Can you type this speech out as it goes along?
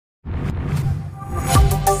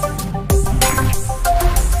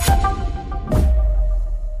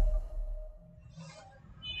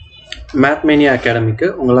மேத்மேனியா அகாடமிக்கு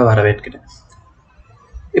உங்களை வரவேற்கிறேன்.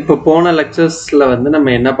 இப்போ போன லெக்சர்ஸ்ல வந்து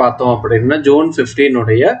நம்ம என்ன பார்த்தோம் அப்படின்னா June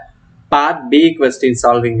 15 part B question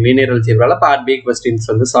solving linear அல்ஜிப்ரால part B questions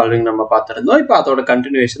வந்து சால்விங் நம்ம பார்த்துருந்தோம். இப்போ அதோட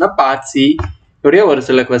கண்டினியூஷனா பார்ட் சி உடைய ஒரு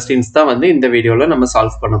சில கொஸ்டின்ஸ் தான் வந்து இந்த வீடியோவில் நம்ம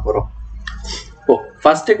சால்வ் பண்ண போகிறோம். இப்போ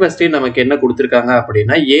ஃபர்ஸ்ட் கொஸ்டின் நமக்கு என்ன கொடுத்துருக்காங்க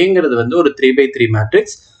அப்படின்னா ஏங்கிறது வந்து ஒரு 3x3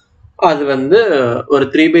 மேட்ரிக்ஸ். அது வந்து ஒரு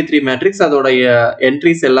 3x3 மேட்ரிக்ஸ், அதோடைய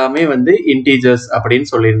என்ட்ரிஸ் எல்லாமே வந்து இன்டீஜர்ஸ் அப்படின்னு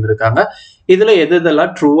சொல்லியிருந்திருக்காங்க. இதுல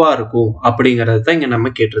எதெல்லாம் ட்ரூவா இருக்கும் அப்படிங்கிறது தான் இங்க நம்ம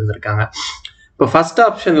கேட்டிருந்திருக்காங்க. இப்போ ஃபர்ஸ்ட்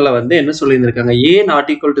ஆப்ஷன்ல வந்து என்ன சொல்லியிருந்திருக்காங்க, ஏ நாட்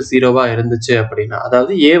ஈக்குவல் டு 0வா இருந்துச்சு அப்படின்னா,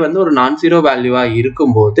 அதாவது ஏ வந்து ஒரு நான் ஜீரோ வேல்யூவா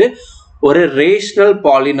இருக்கும்போது ஒரு ரேஷனல்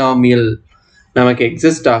பாலினாமியல் நமக்கு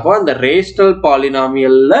எக்ஸிஸ்ட் ஆகும். அந்த ரேஷனல்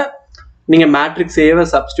பாலினாமியல்ல நீங்க மேட்ரிக்ஸ் ஏவை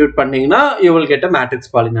சப்ஸ்டியூட் பண்ணீங்கன்னா you will get a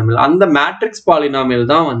matrix polynomial. அந்த மேட்ரிக்ஸ் பாலினாமியல்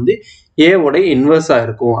தான் வந்து ஏவோட இன்வெர்ஸா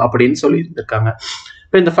இருக்கும் அப்படின்னு சொல்லி இருந்திருக்காங்க.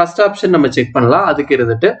 இப்போ இந்த ஃபர்ஸ்ட் ஆப்ஷன் நம்ம செக் பண்ணலாம். அதுக்கு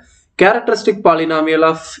இருந்துட்டு கேரக்டரிஸ்டிக் பாலினாமியல்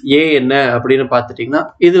ஆஃப் ஏ என்ன அப்படின்னு பார்த்துட்டீங்கன்னா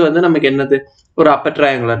இது வந்து நமக்கு என்னது, ஒரு அப்பர்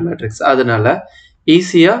ட்ரையாங்குலர் மேட்ரிக்ஸ். அதனால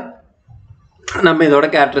ஈஸியா நம்ம இதோட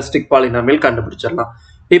கேரக்டரிஸ்டிக் பாலினாமியல் கண்டுபிடிச்சிடலாம்.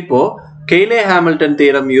 இப்போ கெய்லே ஹாமில்டன்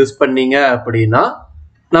தியரம் யூஸ் பண்ணீங்க அப்படின்னா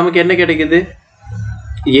நமக்கு என்ன கிடைக்குது,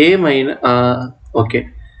 ஏ minus okay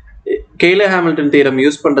கெய்லே Hamilton theorem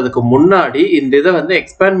use பண்றதுக்கு முன்னாடி இந்த இதை வந்து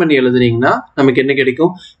எக்ஸ்பேண்ட் பண்ணி எழுதுனீங்கன்னா நமக்கு என்ன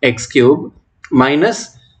கிடைக்கும், X cube minus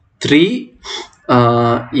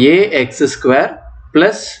 3ax²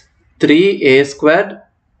 plus 3a²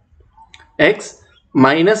 X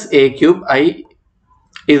minus a³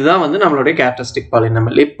 இதுதான் வந்து நம்மளுடைய கேரக்டரிஸ்டிக்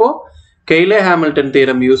பாலினாமியல். இப்போ கெய்லே ஹாமில்டன்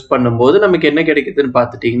தியரம் யூஸ் பண்ணும்போது நமக்கு என்ன கிடைக்குதுன்னு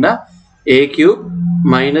பார்த்துட்டீங்கன்னா a³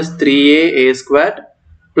 minus 3a²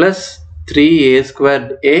 plus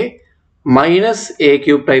 3a² minus a³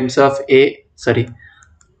 times of a, sorry,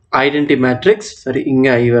 identity matrix, sorry, இங்க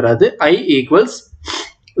I வராது, I equals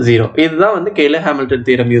 0. இதுதான் வந்து கெய்லே ஹாமில்டன்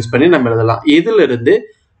தியரம் யூஸ் பண்ணி நம்ம எழுதலாம். இதுல இருந்து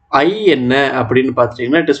I என்ன அப்படின்னு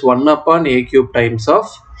பார்த்துட்டீங்கன்னா it is 1 a³ times of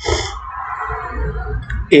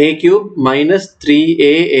a³ minus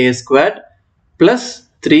 3a² plus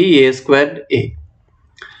 3a²a.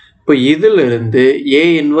 இப்போ இதுல இருந்து a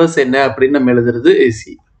இன்வர்ஸ் என்ன அப்படின்னு நம்ம எழுதுறது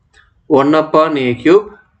easy, 1 a³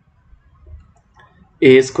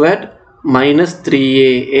 a² minus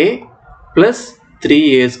 3a plus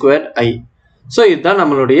 3a²i. So இதுதான்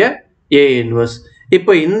நம்மளுடைய a இன்வர்ஸ்.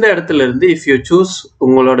 இப்போ இந்த இடத்துல இருந்து இஃப் யூ சூஸ்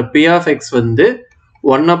உங்களோட p of x வந்து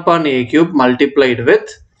 1 a³ multiplied with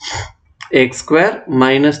x²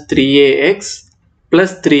 minus 3ax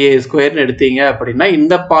plus 3a² எடுத்தீங்க அப்படின்னா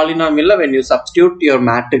இந்த பாலினாமியல்ல when you substitute your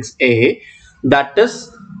matrix A, that is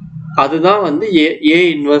அதுதான் வந்து a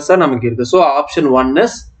இன்வர்ஸா நமக்கு இருக்கு. So option 1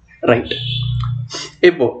 is right.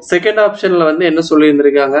 இப்போ செகண்ட் ஆப்ஷன்ல வந்து என்ன சொல்லி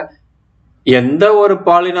இருந்திருக்காங்க, எந்த ஒரு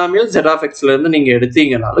பாலினாமியல் z of x ல இருந்து நீங்க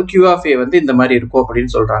எடுத்தீங்கனாலும் q of a வந்து இந்த மாதிரி இருக்கும்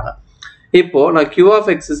அப்படின்னு சொல்றாங்க. இப்போ நான் q of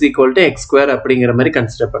x is equal to x² அப்படிங்கிற மாதிரி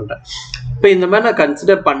கன்சிடர் பண்றேன். இப்போ இந்த மாதிரி நான்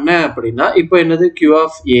கன்சிடர் பண்ணேன் அப்படின்னா இப்போ என்னது q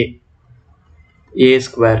of a²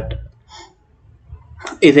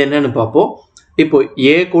 இது என்னன்னு பார்ப்போம். இப்போ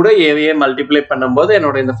a கூட a மல்டிப்ளை பண்ணும்போது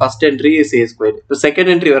என்னோட இந்த ஃபர்ஸ்ட் என்ட்ரி இஸ் a². இப்போ செகண்ட்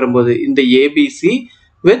என்ட்ரி வரும்போது இந்த abc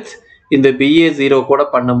வித் இந்த ba0 கூட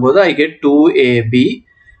பண்ணும்போது I get 2ab.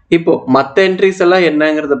 இப்போ மற்ற என்ட்ரிஸ் எல்லாம்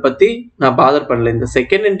என்னங்கிறத பத்தி நான் பாதர் பண்ணல, இந்த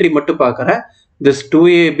செகண்ட் என்ட்ரி மட்டும் பார்க்குறேன். this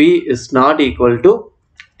 2ab is not equal to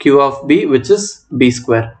q of b which is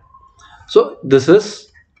b². so this is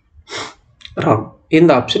wrong.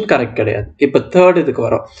 இந்த ஆப்ஷன் கரெக்ட் கிடையாது. இப்போ தேர்ட் இதுக்கு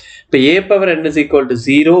வரும். இப்போ a power n is equal to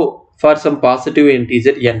 0 for some positive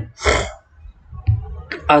integer n.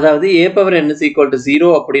 அதாவது a power n is equal to 0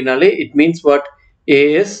 அப்படினாலே it means what, a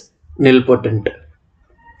is nilpotent.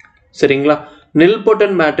 சரிங்களா,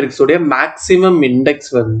 nilpotent matrix உடைய மேக்ஸிமம்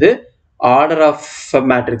இண்டெக்ஸ் வந்து ஆர்டர் ஆஃப்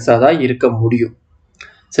மேட்ரிக்ஸா தான் இருக்க முடியும்.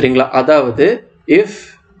 சரிங்களா, அதாவது if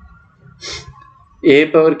a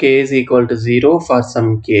power k is equal to 0 for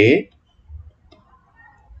some k,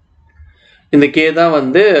 இந்த k தான்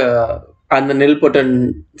வந்து அந்த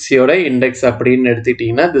nilpotencyயோட இண்டெக்ஸ் அப்படின்னு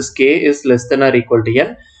எடுத்துக்கிட்டீங்கன்னா this k is less than or equal to n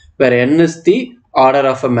where n is the order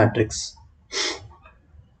of a matrix.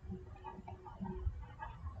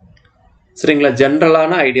 சரிங்களா,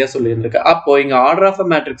 ஜென்ரலான ஐடியா சொல்லியிருந்திருக்கு. அப்போ இங்க ஆர்டர் ஆஃப் அ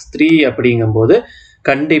மேட்ரிக்ஸ் 3 அப்படிங்கும்போது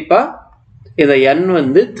கண்டிப்பா இந்த n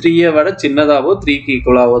வந்து 3ஐ விட சின்னதாவோ 3க்கு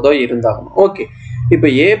ஈக்குவலாவோ தான் இருந்தாகணும். ஓகே, இப்போ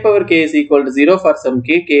a power k is equal to 0 for some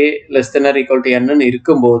k, k less than or equal to n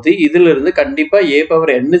இருக்கும்போது இதுல இருந்து கண்டிப்பா a power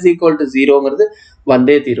n is equal to 0ங்கிறது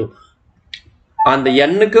வந்தே தீரும். அந்த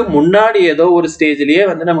n-க்கு முன்னாடி ஏதோ ஒரு ஸ்டேஜ்லயே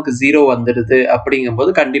வந்து நமக்கு 0 வந்துடுது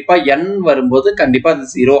அப்படிங்கும்போது கண்டிப்பா n வரும்போது கண்டிப்பா அது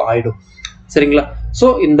 0 ஆயிடும். சரிங்களா, ஸோ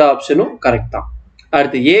இந்த ஆப்ஷனும் கரெக்ட் தான்.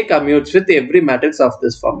 அடுத்து a commutes with every matrix of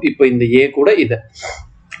this form. இப்போ இந்த a கூட இது,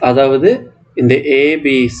 அதாவது இந்த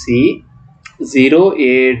ABC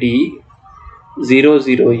 0AD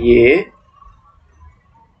 00A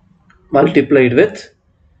multiplied with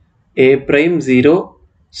A prime 0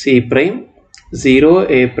 C prime 0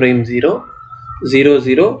 A prime 0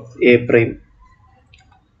 00 A prime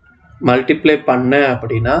multiply பண்ண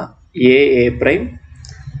அப்படின்னா A prime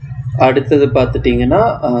அடுத்தது பார்த்துட்டீங்கன்னா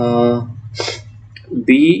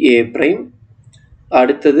BA prime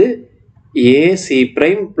அடுத்தது AC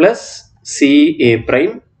prime plus CA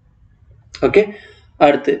prime okay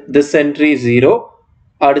அடுத்து this entry 0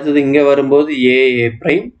 அடுத்தது இங்கே வரும்போது AA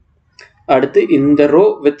prime அடுத்து இந்த ரோ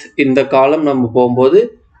வித் இந்த காலம் நம்ம போகும்போது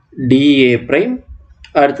DA prime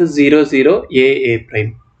அடுத்து 00 AA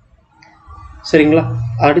prime சரிங்களா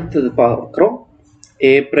அடுத்தது பார்க்குறோம்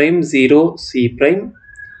A prime 0 C prime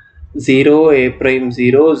 0 A prime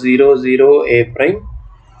 0 00 A prime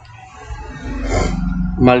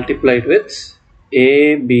multiplied with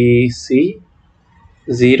ABC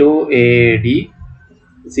 0AD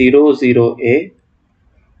 00A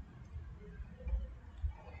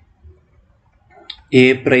A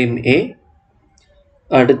prime A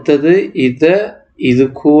அடுத்தது இது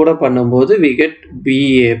கூட பண்ணும்போது we get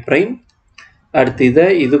BA prime அடுத்து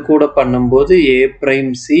இது கூட பண்ணும்போது A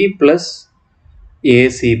prime C plus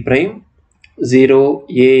AC prime 0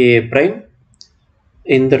 AA prime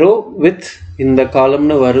இந்த row with இந்த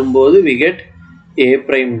column வரும்போது we get A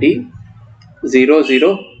prime D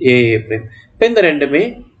 00 AA prime இப்போ இந்த ரெண்டுமே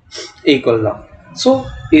ஈக்குவல் தான் ஸோ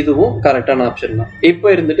இதுவும் கரெக்டான ஆப்ஷன் தான் இப்போ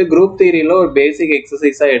இருந்துட்டு குரூப் தியரியில் ஒரு பேசிக்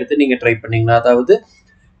எக்ஸசைஸாக எடுத்து நீங்கள் ட்ரை பண்ணிங்கன்னா அதாவது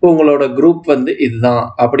உங்களோட குரூப் வந்து இதுதான்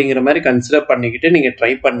அப்படிங்கிற மாதிரி கன்சிடர் பண்ணிக்கிட்டு நீங்கள்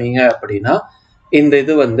ட்ரை பண்ணீங்க அப்படின்னா இந்த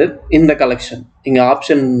இது வந்து இந்த கலெக்ஷன் இங்கே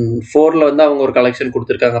ஆப்ஷன் 4ல் வந்து அவங்க ஒரு கலெக்ஷன்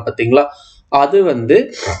கொடுத்துருக்காங்க பார்த்தீங்களா அது வந்து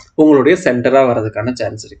உங்களுடைய சென்டராக வர்றதுக்கான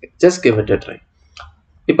சான்ஸ் இருக்குது just give it a try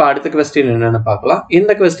இப்போ அடுத்த கொஸ்டின் என்னென்னு பார்க்கலாம்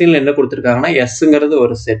இந்த கொஸ்டினில் என்ன கொடுத்துருக்காங்கன்னா எஸ்ங்கிறது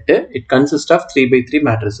ஒரு set it consist of 3x3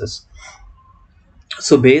 matrices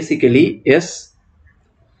so basically S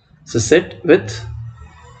is a set with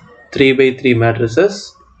 3x3 matrices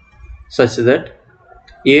such that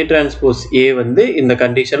A transpose A வந்து இந்த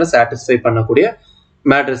கண்டிஷனை சாட்டிஸ்ஃபை பண்ணக்கூடிய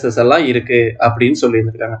மேட்ரிசஸ் எல்லாம் இருக்கு அப்படின்னு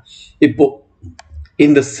சொல்லியிருந்திருக்காங்க இப்போ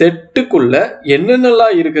இந்த செட்டுக்குள்ள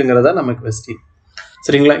என்னென்னலாம் இருக்குங்கிறதா நம்ம கொஸ்டின்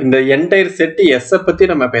சரிங்களா இந்த என்டையர் செட்டு எஸ் பத்தி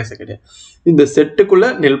நம்ம பேச கிடையாது இந்த செட்டுக்குள்ள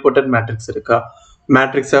நில்போட்டன்ட் மேட்ரிக்ஸ் இருக்கா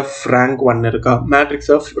மேட்ரிக்ஸ் ஆஃப் ரேங்க் 1 இருக்கா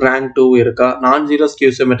மேட்ரிக்ஸ் ஆஃப் ரேங்க் 2 இருக்கா நான் ஜீரோ ஸ்கியூ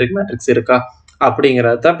சிமெட்ரிக் மேட்ரிக்ஸ் இருக்கா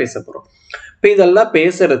அப்படிங்கிறத தான் பேச போறோம் இப்போ இதெல்லாம்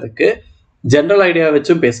பேசுறதுக்கு ஜென்ரல் ஐடியா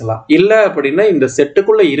வச்சும் பேசலாம் இல்லை அப்படின்னா இந்த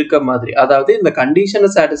செட்டுக்குள்ள இருக்க மாதிரி அதாவது இந்த கண்டிஷனை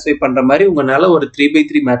சாட்டிஸ்ஃபை பண்ற மாதிரி உங்களால ஒரு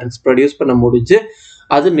 3x3 மேட்ரிக்ஸ் ப்ரொடியூஸ் பண்ண முடிஞ்சு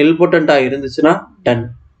அது நில்போட்டண்டா இருந்துச்சுன்னா டன்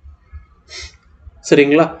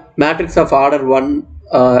சரிங்களா matrix of order 1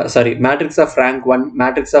 matrix of rank 1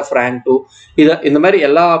 matrix of rank 2 இந்த மாதிரி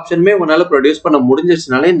எல்லா ஆப்ஷனுமே உங்களால ப்ரொடியூஸ் பண்ண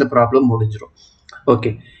முடிஞ்சிச்சுனாலே இந்த ப்ராப்ளம் முடிஞ்சிடும் ஓகே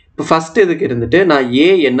இப்போ ஃபர்ஸ்ட் இதுக்கு இருந்துட்டு நான் ஏ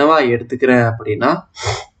என்னவா எடுத்துக்கிறேன் அப்படின்னா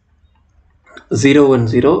 0 1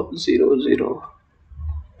 0 0 0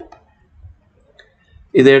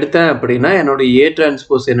 இதை எடுத்தேன் அப்படின்னா என்னோட ஏ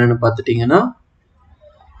டிரான்ஸ்போஸ் என்னன்னு பார்த்துட்டீங்கன்னா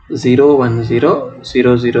 0 1 0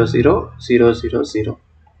 0 0 0 0 0 0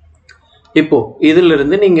 இப்போ இதுல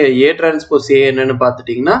இருந்து நீங்க ஏ டிரான்ஸ்போஸ் ஏ என்னன்னு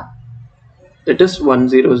பார்த்துட்டீங்கன்னா it is 1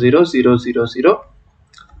 0 0 0 0 0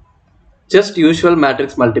 just usual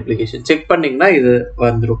matrix multiplication check பண்ணீங்கன்னா இது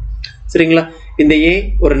வந்துடும் சரிங்களா இந்த ஏ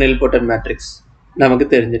ஒரு நில்போட்டன்ட் மேட்ரிக்ஸ் நமக்கு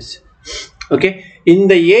தெரிஞ்சிருச்சு ஓகே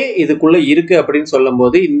இந்த ஏ இதுக்குள்ள இருக்கு அப்படின்னு சொல்லும்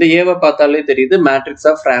போது இந்த ஏவை பார்த்தாலே தெரியுது மேட்ரிக்ஸ்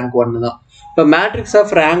ஆஃப் ரேங்க் 1 தான் இப்போ மேட்ரிக்ஸ்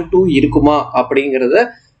ஆஃப் ரேங்க் 2 இருக்குமா அப்படிங்கிறத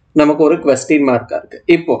நமக்கு ஒரு கொஸ்டின் மார்க்கா இருக்கு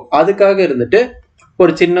இப்போ அதுக்காக இருந்துட்டு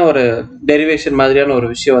ஒரு சின்ன ஒரு டெரிவேஷன் மாதிரியான ஒரு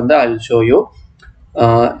விஷயம் வந்து I will show you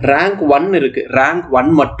rank 1 இருக்கு ரேங்க்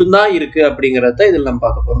 1 மட்டும்தான் இருக்கு அப்படிங்கிறத இதில் நம்ம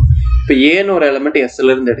பார்க்க போறோம் இப்போ ஏன்னு ஒரு எலிமெண்ட்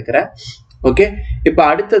எஸ்ல இருந்து எடுக்கிறேன் ஓகே இப்போ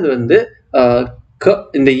அடுத்தது வந்து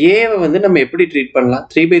இந்த ஏவை வந்து நம்ம எப்படி ட்ரீட் பண்ணலாம்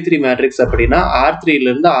 3x3 மேட்ரிக்ஸ் அப்படின்னா R3ல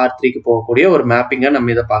இருந்து R3க்கு போகக்கூடிய ஒரு மேப்பிங்கா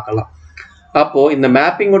நம்ம இதை பார்க்கலாம் அப்போ இந்த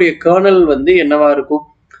மேப்பிங்குடைய கர்னல் வந்து என்னவா இருக்கும்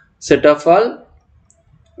set of all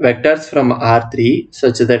vectors from R3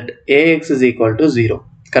 such that AX is equal to 0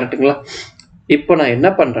 கரெக்ட்டுங்களா இப்போ நான் என்ன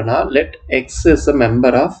பண்றேன்னா let X is a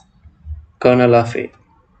member of kernel of A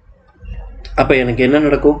அப்போ எனக்கு என்ன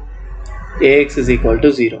நடக்கும் AX is equal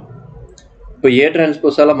to 0 இப்போ A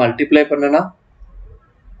டிரான்ஸ்போஸால மல்டிப்ளை பண்ணனா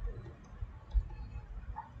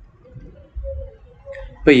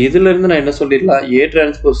இப்போ இதுல இருந்து நான் என்ன சொல்லிடலாம் A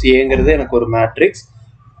டிரான்ஸ்போஸ் Aங்கிறது எனக்கு ஒரு மேட்ரிக்ஸ்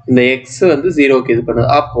இந்த X வந்து 0க்கு இது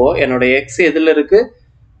பண்ணுது அப்போ என்னோட X எதுல இருக்கு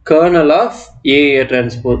கர்னல் ஆஃப் A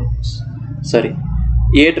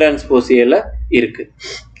டிரான்ஸ்போஸ் ஏல இருக்கு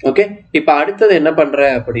ஓகே இப்போ அடுத்தது என்ன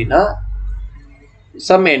பண்றேன் அப்படின்னா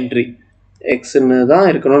சம் என்ட்ரி எக்ஸ்ன்னு தான்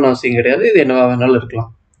இருக்கணும்னு அவசியம் கிடையாது, இது என்னவா வேணாலும் இருக்கலாம்.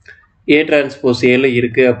 ஏ டிரான்ஸ்போஸ் ஏல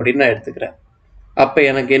இருக்குது அப்படின்னு நான் எடுத்துக்கிறேன். அப்போ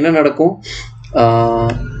எனக்கு என்ன நடக்கும்,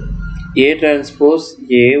 ஏ டிரான்ஸ்போஸ்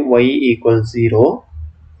ஏ ஒய் ஈக்குவல் 0.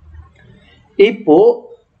 இப்போது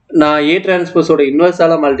நான் ஏ டிரான்ஸ்போஸோட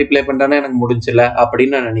இன்வெர்ஸால் மல்டிப்ளை பண்ணுறேன்னா எனக்கு முடிஞ்சில்ல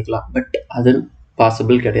அப்படின்னு நான் நினைக்கலாம். பட் அது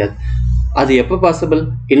பாசிபிள் கிடையாது. அது எப்போ பாசிபிள்,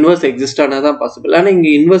 இன்வெர்ஸ் எக்ஸிஸ்ட் ஆனால் தான் பாசிபிள். ஆனால்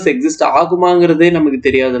இங்கே இன்வெர்ஸ் எக்ஸிஸ்ட் ஆகுமாங்கிறதே நமக்கு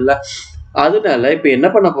தெரியாதுல்ல. அதனால இப்போ என்ன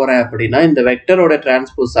பண்ண போகிறேன் அப்படின்னா, இந்த வெக்டரோட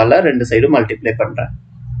டிரான்ஸ்போஸால் ரெண்டு சைடும் மல்டிப்ளை பண்ணுறேன்.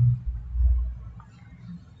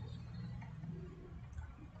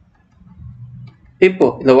 இப்போ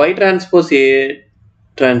இந்த y டிரான்ஸ்போஸ் ஏ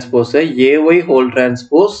டிரான்ஸ்போஸை ay whole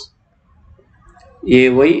transpose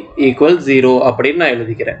ay equal 0 அப்படின்னு நான்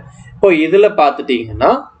எழுதிக்கிறேன். இப்போ இதில்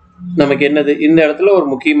பார்த்துட்டீங்கன்னா நமக்கு என்னது, இந்த இடத்துல ஒரு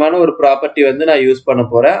முக்கியமான ஒரு ப்ராப்பர்ட்டி வந்து நான் யூஸ் பண்ண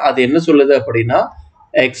போகிறேன். அது என்ன சொல்லுது அப்படின்னா,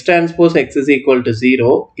 x transpose x is equal to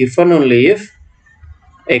 0 if and only if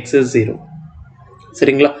x is 0.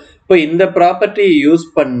 சரிங்களா? இப்போ இந்த ப்ராப்பர்ட்டி யூஸ்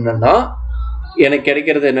பண்ணனா எனக்கு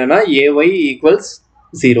கிடைக்கிறது என்னன்னா ay ஈக்குவல்ஸ்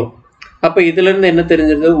 0. அப்போ இதுலேருந்து என்ன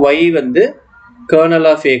தெரிஞ்சது, y வந்து கர்னல்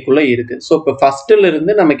ஆஃப் ஏக்குள்ளே இருக்குது. ஸோ இப்போ ஃபஸ்ட்டில்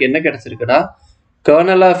இருந்து நமக்கு என்ன கிடைச்சிருக்குன்னா,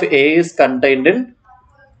 kernel of A is contained in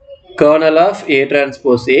kernel of A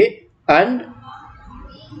transpose A and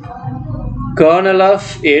kernel of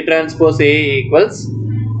A transpose A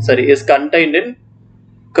is contained in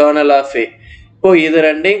kernel of A. இப்போ இது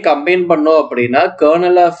ரெண்டையும் கம்பைன் பண்ணோம் அப்படின்னா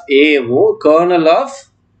kernel of A வும் kernel of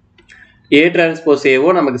A transpose A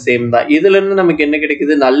வும் நமக்கு same தான். இதுல இருந்து நமக்கு என்ன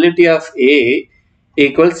கிடைக்குது, nullity of A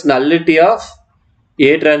equals nullity of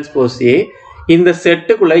A transpose A. இந்த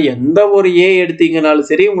செட்டுக்குள்ள எந்த ஒரு A எடுத்தீங்கனாலும்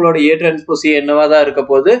சரி உங்களோட A transpose A என்னவா தான் இருக்க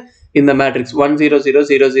போகுது, இந்த மேட்ரிக்ஸ் 1 0 0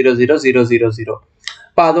 0 0 0 0 0 0.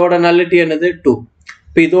 இப்போ அதோட நல்லிட்டி என்னது 2.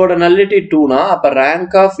 இப்போ இதோட நல்லிட்டி 2னா அப்போ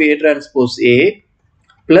rank of A transpose A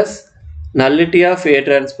plus nullity of A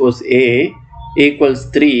transpose A equals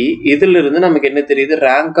 3. இதிலிருந்து நமக்கு என்ன தெரியுது,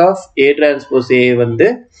 ரேங்க் ஆஃப் ஏ டிரான்ஸ்போஸ் ஏ வந்து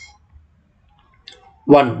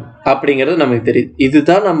 1 அப்படிங்கிறது நமக்கு தெரியுது.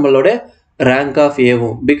 இதுதான் நம்மளோட ரேங்க் ஆஃப்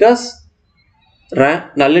ஏவும், பிகாஸ்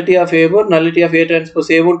நல்லிட்டி ஆஃப் ஏவும் நல்லிட்டி ஆஃப் ஏ டிரான்ஸ்போஸ்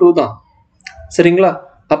ஏவும் 2 தான். சரிங்களா?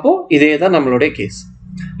 அப்போ இதே தான் நம்மளுடைய கேஸ்.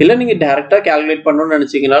 இல்லை நீங்கள் டேரெக்டாக கேல்குலேட் பண்ணணும்னு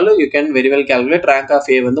நினச்சிங்கனாலும் you can very well calculate. Rank of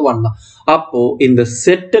ஏ வந்து 1 தான். அப்போது இந்த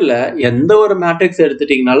செட்டில் எந்த ஒரு மேட்ரிக்ஸ்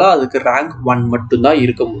எடுத்துட்டிங்கனாலும் அதுக்கு ரேங்க் 1 மட்டும்தான்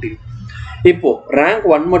இருக்க முடியும். இப்போது ரேங்க்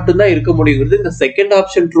 1 மட்டும்தான் இருக்க முடியுங்கிறது இந்த செகண்ட்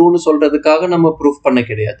ஆப்ஷன் ட்ரூன்னு சொல்கிறதுக்காக நம்ம ப்ரூஃப் பண்ண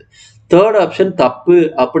கிடையாது. தேர்ட் ஆப்ஷன் தப்பு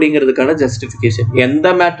அப்படிங்கிறதுக்கான ஜஸ்டிஃபிகேஷன். எந்த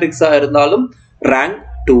மேட்ரிக்ஸாக இருந்தாலும் ரேங்க்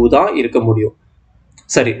 2 தான் இருக்க முடியும்.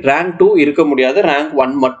 சரி, ரேங்க் 2 இருக்க முடியாது, ரேங்க்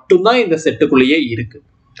 1 மட்டும்தான் இந்த செட்டுக்குள்ளேயே இருக்குது.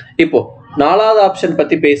 இப்போ நாலாவது ஆப்ஷன்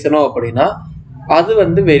பற்றி பேசணும் அப்படின்னா அது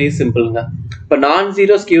வந்து வெரி சிம்பிள்ங்க. இப்போ நான்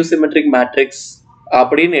ஜீரோ ஸ்கியூ சிமெட்ரிக் மேட்ரிக்ஸ்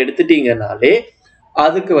அப்படின்னு எடுத்துட்டீங்கனாலே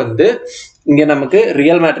அதுக்கு வந்து இங்கே நமக்கு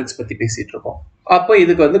ரியல் மேட்ரிக்ஸ் பற்றி பேசிகிட்டு இருக்கோம். அப்போ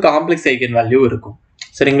இதுக்கு வந்து காம்ப்ளெக்ஸ் ஐகன் வேல்யூ இருக்கும்.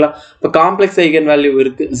 சரிங்களா? இப்போ காம்ப்ளெக்ஸ் ஐகன் வேல்யூ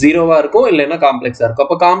இருக்குது, 0வா இருக்கும், இல்லைன்னா காம்ப்ளெக்ஸாக இருக்கும்.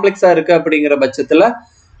 அப்போ காம்ப்ளெக்ஸாக இருக்குது அப்படிங்கிற பட்சத்தில்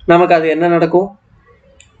நமக்கு அது என்ன நடக்கும்,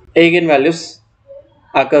 eigen values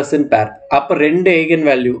occurs in pair. அப்போ ரெண்டு ஐகன்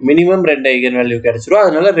வேல்யூ, மினிமம் ரெண்டு ஐகன் வேல்யூ கிடைச்சிரும்.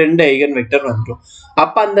 அதனால ரெண்டு ஐகன் வெக்டர் வந்துடும்.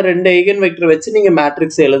 அப்போ அந்த ரெண்டு ஐகன் வெக்டர் வச்சு நீங்கள்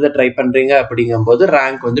மேட்ரிக்ஸ் எழுத ட்ரை பண்ணுறீங்க அப்படிங்கும்போது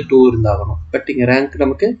ரேங்க் வந்து 2 இருந்தாகணும். பட் இங்கே ரேங்க்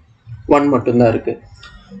நமக்கு 1 மட்டும்தான் இருக்குது.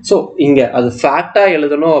 ஸோ இங்கே அது ஃபேக்டாக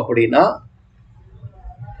எழுதணும் அப்படின்னா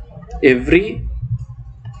எவ்ரி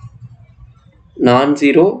நான்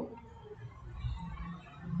zero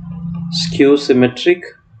skew symmetric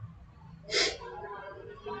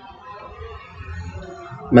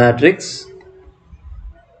matrix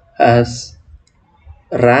has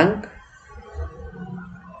rank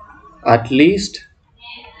at least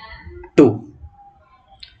 2.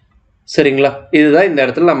 சரிங்களா? இதுதான் இந்த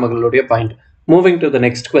இடத்துல நம்மளுடைய point. Moving to the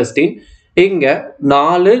next question. இங்க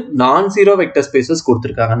 4 நான் ஜீரோ வெக்டர் ஸ்பேசஸ்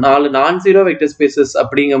கொடுத்துருக்காங்க. 4 நான் ஜீரோ வெக்டர் ஸ்பேசஸ்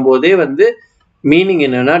அப்படிங்கும் போதே வந்து மீனிங்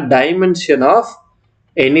என்னன்னா dimension of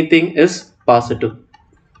anything is positive.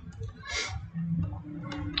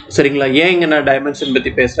 சரிங்களா? ஏன் இங்கே நான் டைமென்ஷன்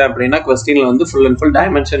பற்றி பேசுகிறேன் அப்படின்னா கொஸ்டினில் வந்து ஃபுல் அண்ட் ஃபுல்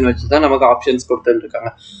டைமென்ஷன் வச்சு தான் நமக்கு ஆப்ஷன்ஸ் கொடுத்துருக்காங்க.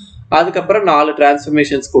 அதுக்கப்புறம் 3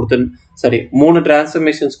 டிரான்ஸ்ஃபர்மேஷன்ஸ்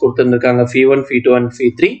கொடுத்துருக்காங்க, φ1 φ2 அண்ட்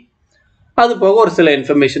φ3. அது போக ஒரு சில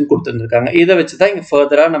இன்ஃபர்மேஷன் கொடுத்துருக்காங்க. இதை வச்சு தான் இங்கே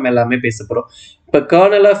ஃபர்தராக நம்ம எல்லாமே பேச போகிறோம். இப்போ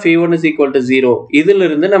kernel of φ1 is equal to 0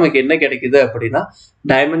 இதிலிருந்து நமக்கு என்ன கிடைக்குது அப்படின்னா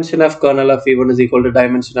dimension of kernel of φ1 is equal to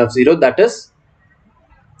dimension of 0, that is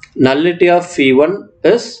nullity of φ1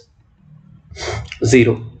 is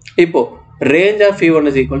 0. இப்போ range of φ1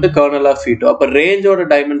 is equal to kernel of φ2. அப்போ ரேஞ்சோட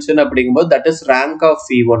டைமென்ஷன் அப்படிங்கும்போது that is rank of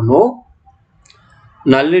φ1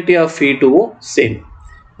 nullity of φ2 same.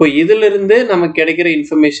 இப்போ இதிலிருந்து நமக்கு கிடைக்கிற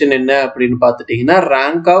இன்ஃபர்மேஷன் என்ன அப்படின்னு பார்த்துட்டிங்கன்னா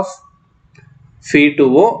rank of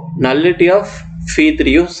φ2 nullity of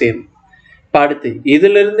φ3 same. அடுத்து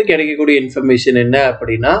இதுல இருந்து கிடைக்கக்கூடிய இன்ஃபர்மேஷன் என்ன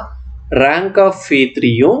அப்படின்னா rank of v3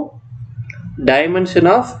 யும் dimension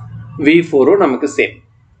of v4 ம் நமக்கு சேம்.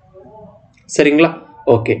 சரிங்களா?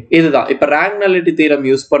 ஓகே, இதுதான். இப்ப rank nullity theorem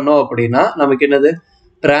யூஸ் பண்ணோம் அப்படின்னா நமக்கு என்னது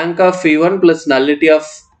rank of v1 plus nullity of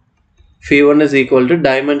v1 is equal to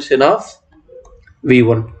dimension of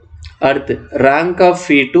v1. அடுத்து rank of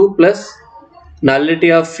v2 plus nullity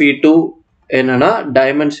of v2 என்னன்னா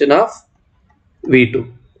dimension of v2.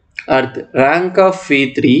 அடுத்து rank of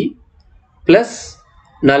v3 plus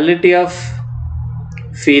nullity of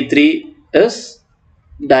v3 is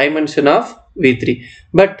dimension of v3.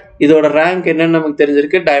 But இதோட rank என்னன்னு நமக்கு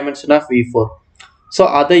தெரிஞ்சிருக்கு dimension of v4. So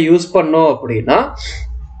அதை use பண்ணோம் அப்படின்னா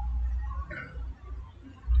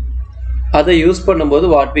அதை யூஸ் பண்ணும்போது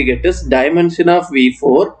what we get is dimension of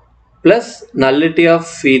v4 plus nullity of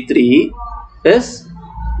v3 is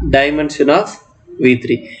dimension of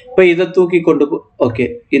v3. இப்போ இதை தூக்கி கொண்டு ஓகே,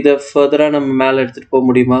 இதை ஃபர்தரா நம்ம மேலே எடுத்துட்டு போக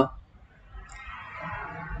முடியுமா?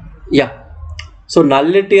 யா, ஸோ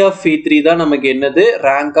nullity of v3 தான் நமக்கு என்னது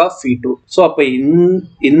rank of v2. ஸோ அப்போ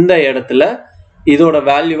இந்த இடத்துல இதோட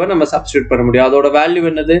வேல்யூவை நம்ம சப்ஸ்டியூட் பண்ண முடியும். அதோட வேல்யூ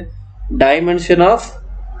என்னது dimension of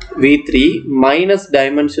v3 minus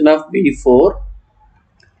dimension of v4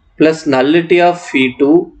 plus nullity of v2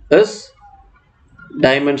 is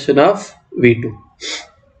dimension of v2.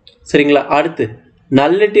 சரிங்களா? அடுத்து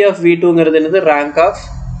nullity of v2ங்கிறது என்னது rank of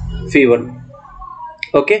v1.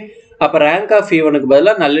 ஓகே, அப்ப rank of v1 க்கு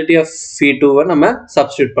பதிலா nullity of v2 நம்ம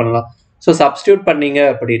சப்ஸ்டிட்யூட் பண்ணலாம். ஸோ சப்ஸ்டிட்யூட் பண்ணீங்க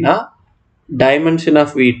அப்படின்னா dimension of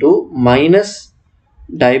v2 minus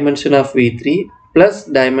dimension of v3 plus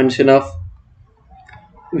dimension of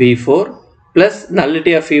v4 plus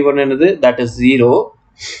nullity of v1 என்னது that is 0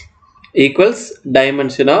 equals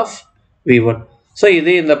dimension of v1. So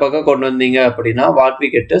இதே இந்த பக்கம் கொண்டு வந்தீங்க அப்படின்னா what we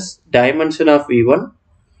get is dimension of v1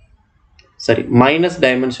 minus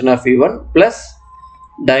dimension of v1 plus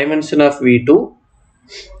dimension of v2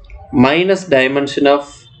 minus dimension of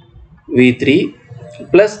v3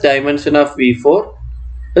 plus dimension of v4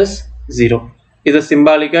 is 0. இது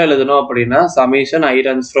சிம்பாலிக்கா எழுதணும் அப்படின்னா summation I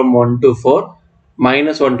runs from 1 to 4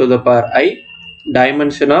 minus 1 to the power I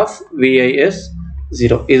dimension of vi is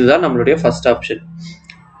 0. இதுதான் நம்மளுடைய first option.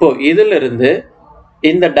 இப்போ இதில் இருந்து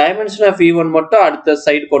இந்த dimension of v1 மட்டும் அடுத்த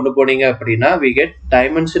சைடு கொண்டு போனீங்க அப்படின்னா we get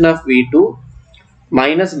dimension of v2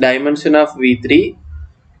 minus dimension of v3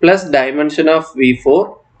 plus dimension of v4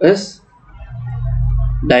 is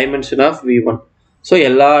dimension of v1. So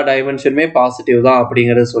எல்லா டைமென்ஷனுமே பாசிட்டிவ் தான்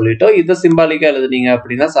அப்படிங்கிறத சொல்லிட்டோம். இதை சிம்பாலிக்கா எழுதுனீங்க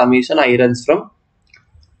அப்படின்னா summation I runs from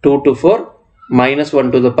 2 to 4 minus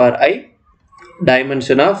 1 to the power I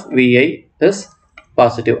dimension of vi is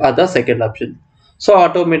positive. அதுதான் second option. So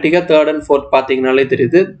ஆட்டோமேட்டிக்காக third and fourth பார்த்தீங்கனாலே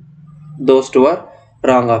தெரியுது those two are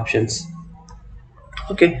wrong options.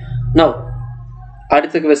 Okay, now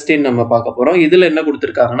அடுத்த கொஸ்டின் நம்ம பார்க்க போகிறோம். இதில் என்ன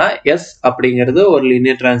கொடுத்துருக்காங்கன்னா S அப்படிங்கிறது ஒரு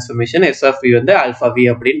linear transformation, S of v வந்து ஆல்ஃபா v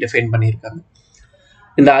அப்படின்னு டிஃபைன் பண்ணியிருக்காங்க.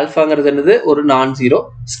 இந்த ஆல்ஃபாங்கிறது என்னது ஒரு நான் ஜீரோ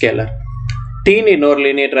ஸ்கேலர். டீன் இன்னொரு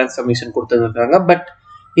லீனியர் டிரான்ஸ்ஃபர்மேஷன் கொடுத்துருக்காங்க. பட்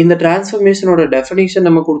இந்த டிரான்ஸ்ஃபர்மேஷனோட டெஃபினிஷன்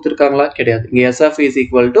நம்ம கொடுத்துருக்காங்களா? கிடையாது. இங்கே S of v is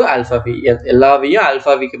equal to alpha v, எல்லா வியும்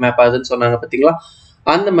ஆல்ஃபா விக்கு மேப் ஆகுதுன்னு சொன்னாங்க பார்த்தீங்களா?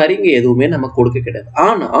 அந்த மாதிரி இங்கே எதுவுமே நம்ம கொடுக்க கிடையாது.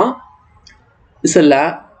 ஆனால் it's a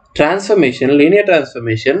transformation, linear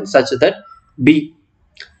transformation such that b,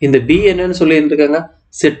 இந்த b என்னன்னு சொல்லியிருக்காங்க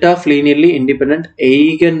set of linearly independent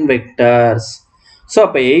eigen vectors. So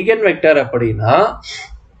அப்போ எய்கன் வெக்டர் அப்படின்னா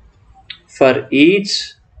for each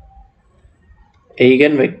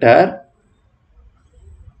eigen vector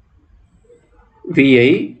vi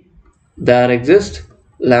there exists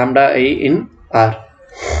lambda I in R.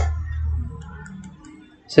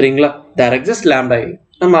 சரிங்களா? there exists lambda I.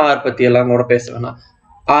 நம்ம R பத்தி எல்லாம் கூட பேச வேணாம்.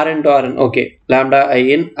 R into R, okay, lambda I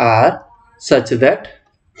in R such that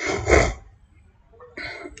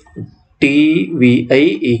tvi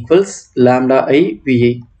equals lambda I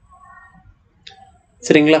vi.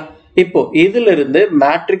 சரிங்களா? இப்போ இதுல இருந்து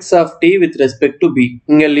matrix of t with respect to b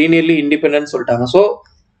இங்க லீனியர்லி இண்டிபெண்டன்ட் சொல்லிட்டாங்க. ஸோ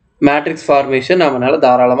மேட்ரிக்ஸ் ஃபார்மேஷன் நம்மளால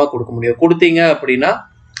தாராளமாக கொடுக்க முடியும். கொடுத்தீங்க அப்படின்னா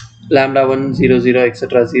lambda 1 0 0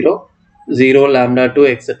 எக்ஸெட்ரா 0 0 lambda 2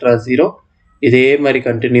 எக்ஸெட்ரா 0 இதே மாதிரி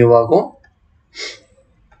கண்டினியூ ஆகும்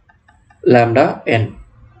lambda n.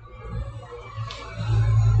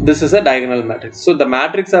 This is a diagonal matrix. So the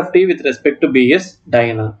matrix of t with respect to b is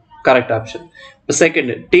diagonal. Correct option. The second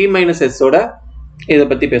t minus s ஓட இதை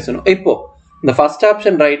பத்தி பேசணும். இப்போ இந்த ஃபர்ஸ்ட்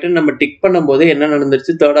ஆப்ஷன் ரைட் நம்ம டிக் பண்ணும்போது என்ன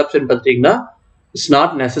நடந்துருச்சு? தேர்ட் ஆப்ஷன் பார்த்தீங்கன்னா இட்ஸ்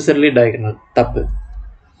நாட் நெசசரிலி டயகனல், தப்பு.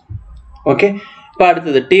 ஓகே, இப்போ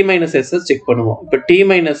அடுத்தது t minus s செக் பண்ணுவோம். இப்போ t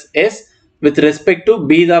minus s with respect to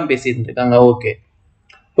b தான் பேசிட்டு இருக்காங்க. ஓகே,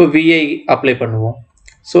 இப்போ vi அப்ளை பண்ணுவோம்.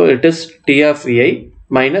 So it is t of vi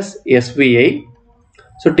minus svi.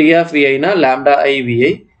 So T of Vi na lambda I Vi,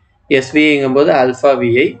 SVI எங்கும்போது alpha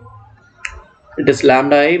Vi, it is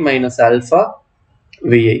lambda I minus alpha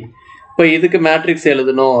Vi. இப்போ இதுக்கு matrix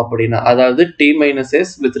எழுதணும் அப்படின்னா, அதாவது T minus S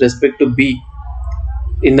with respect to B,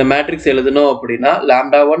 இந்த matrix எழுதணும் அப்படின்னா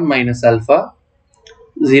lambda 1 minus alpha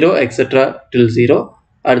 0 etc till 0,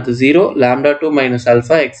 அடுத்து 0 lambda 2 minus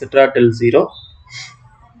alpha etc till 0,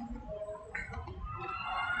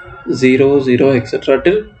 0 0 etc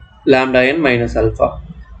till lambda n minus alpha.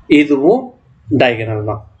 இதுவும் diagonal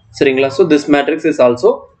தான். சரிங்களா? So this matrix is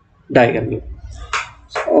also diagonal.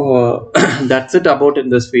 So that's it about in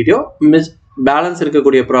this video. Balance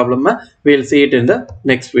இருக்கக்கூடிய problem we will see it in the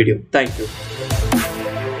next video. Thank you.